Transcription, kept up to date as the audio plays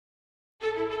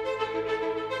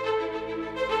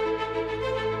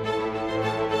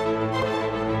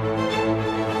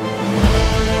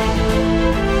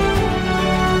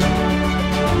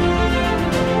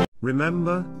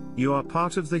Remember, you are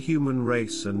part of the human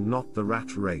race and not the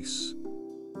rat race.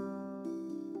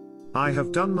 I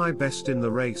have done my best in the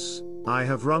race, I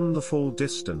have run the full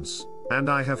distance, and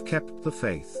I have kept the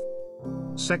faith.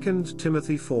 2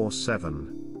 Timothy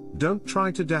 4:7. Don't try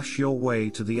to dash your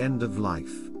way to the end of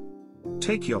life.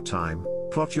 Take your time,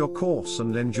 plot your course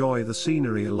and enjoy the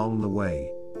scenery along the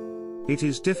way. It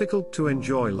is difficult to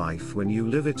enjoy life when you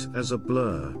live it as a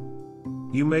blur.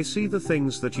 You may see the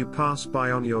things that you pass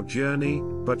by on your journey,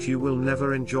 but you will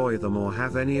never enjoy them or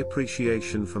have any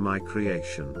appreciation for my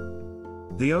creation.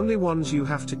 The only ones you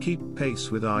have to keep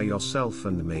pace with are yourself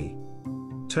and me.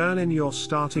 Turn in your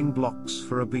starting blocks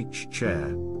for a beach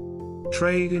chair.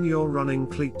 Trade in your running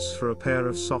cleats for a pair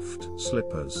of soft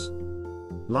slippers.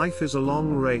 Life is a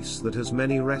long race that has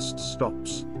many rest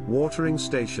stops, watering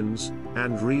stations,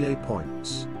 and relay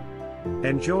points.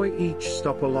 Enjoy each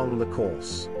stop along the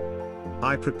course.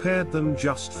 I prepared them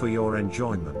just for your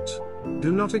enjoyment.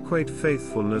 Do not equate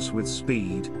faithfulness with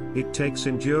speed, it takes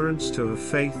endurance to have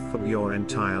faith for your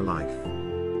entire life.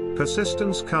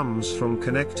 Persistence comes from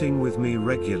connecting with me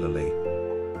regularly.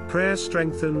 Prayer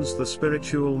strengthens the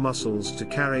spiritual muscles to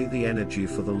carry the energy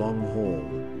for the long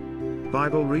haul.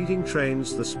 Bible reading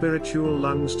trains the spiritual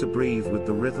lungs to breathe with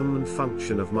the rhythm and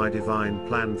function of my divine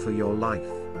plan for your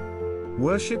life.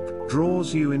 Worship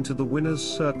draws you into the winner's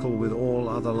circle with all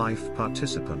other life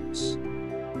participants.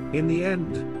 In the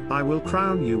end, I will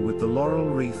crown you with the laurel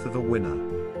wreath of a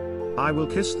winner. I will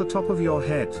kiss the top of your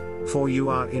head, for you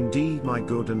are indeed my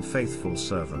good and faithful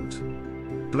servant.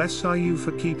 Blessed are you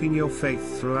for keeping your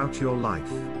faith throughout your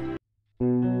life.